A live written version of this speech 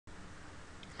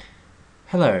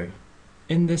Hello,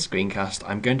 in this screencast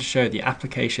I'm going to show the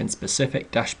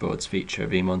application-specific dashboards feature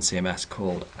of Emoncms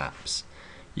called Apps.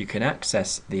 You can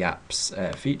access the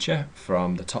Apps feature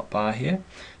from the top bar here.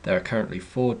 There are currently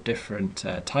 4 different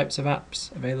types of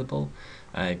apps available.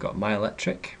 You've got My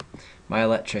Electric. My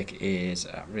Electric is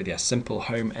really a simple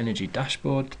home energy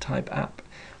dashboard type app.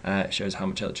 It shows how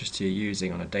much electricity you're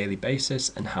using on a daily basis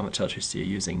and how much electricity you're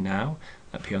using now,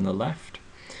 up here on the left.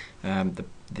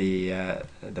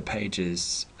 The page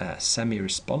is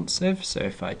semi-responsive, so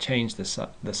if I change the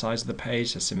size of the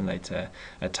page to simulate a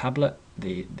tablet,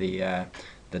 the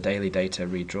daily data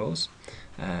redraws.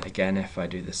 Again, if I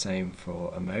do the same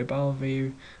for a mobile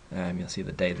view, you'll see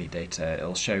the daily data,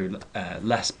 it'll show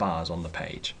less bars on the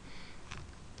page.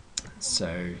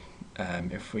 So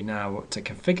if we now want to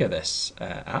configure this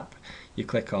app, you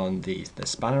click on the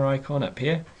spanner icon up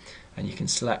here, and you can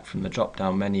select from the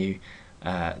drop-down menu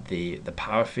the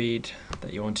power feed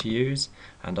that you want to use,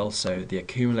 and also the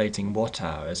accumulating watt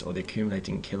hours or the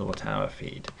accumulating kilowatt hour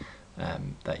feed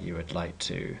that you would like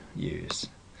to use.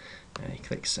 You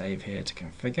click save here to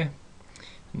configure,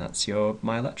 and that's your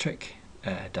My Electric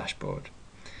dashboard.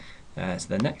 So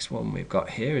the next one we've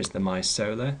got here is the My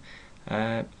Solar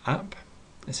app.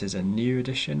 This is a new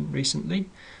addition recently,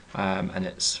 and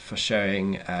it's for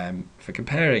showing, for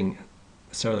comparing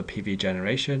solar PV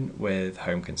generation with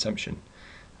home consumption,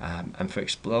 and for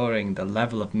exploring the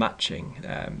level of matching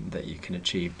that you can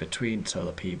achieve between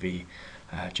solar PV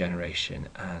generation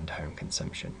and home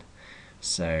consumption.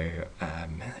 So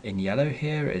in yellow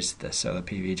here is the solar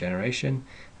PV generation,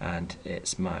 and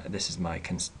this is my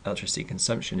electricity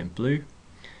consumption in blue.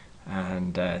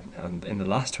 And in the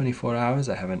last 24 hours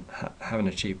I haven't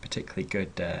achieved particularly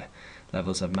good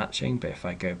levels of matching, but if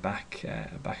I go back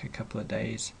a couple of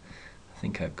days, I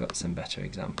think I've got some better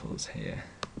examples here.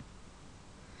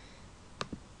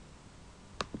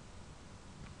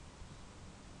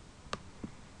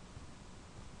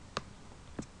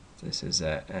 So this is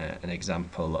an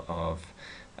example of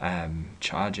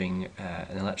charging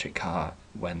an electric car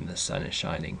when the sun is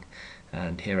shining,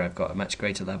 and here I've got a much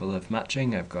greater level of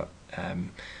matching. I've got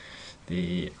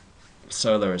the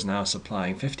solar is now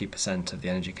supplying 50% of the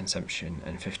energy consumption,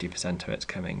 and 50% of it's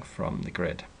coming from the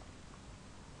grid.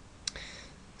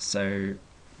 So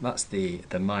that's the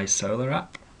My Solar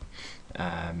app.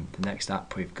 The next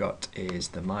app we've got is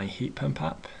the My Heat Pump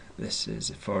app. This is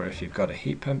for if you've got a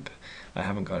heat pump. I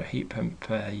haven't got a heat pump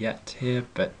yet here,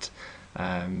 but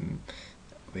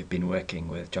we've been working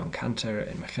with John Cantor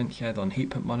in Emoncms on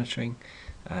heat pump monitoring,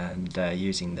 and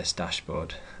using this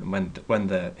dashboard. And when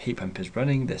the heat pump is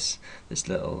running, this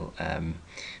little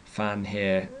fan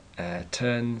here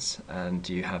turns, and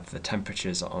you have the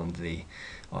temperatures on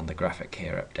the graphic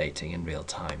here updating in real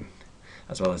time,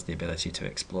 as well as the ability to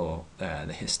explore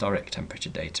the historic temperature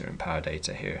data and power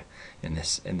data here in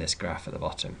this graph at the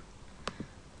bottom.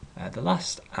 The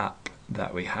last app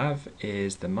that we have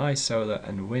is the My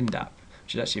Solar&Wind app,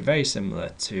 which is actually very similar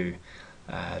to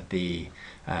the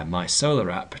My Solar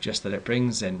app, just that it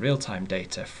brings in real-time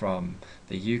data from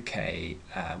the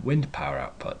UK wind power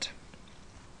output.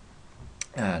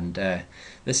 And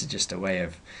this is just a way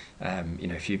of,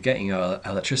 if you're getting your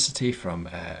electricity from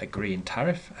a green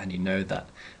tariff, and you know that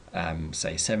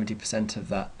say 70% of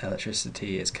that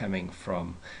electricity is coming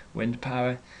from wind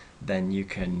power, then you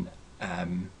can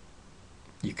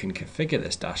configure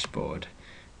this dashboard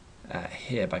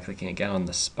here by clicking again on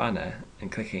the spanner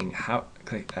and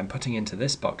putting into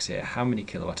this box here how many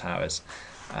kilowatt hours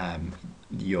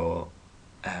you're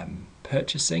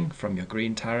purchasing from your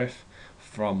green tariff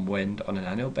from wind on an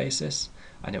annual basis,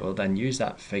 and it will then use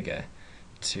that figure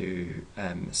to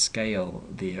scale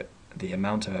the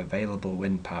amount of available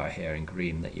wind power here in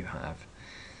green that you have.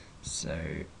 So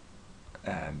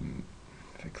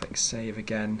if I click save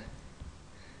again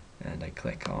and I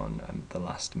click on the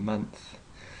last month,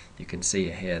 you can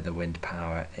see here the wind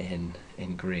power in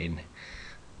green,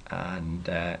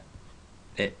 and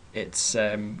it's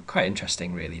quite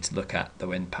interesting really to look at the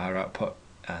wind power output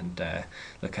and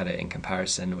look at it in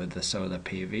comparison with the solar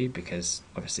PV, because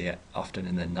obviously often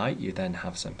in the night you then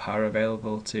have some power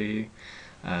available to you,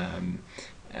 and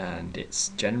it's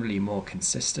generally more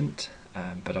consistent,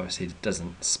 but obviously it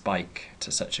doesn't spike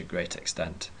to such a great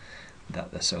extent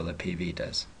that the solar PV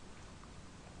does.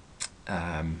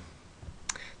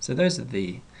 So those are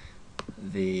the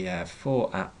 4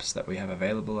 apps that we have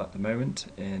available at the moment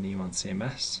in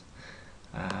Emoncms,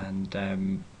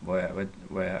 and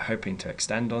we're hoping to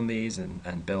extend on these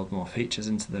and build more features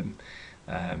into them,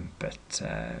 but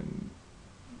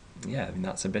yeah, I mean,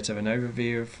 that's a bit of an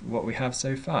overview of what we have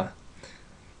so far.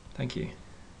 Thank you.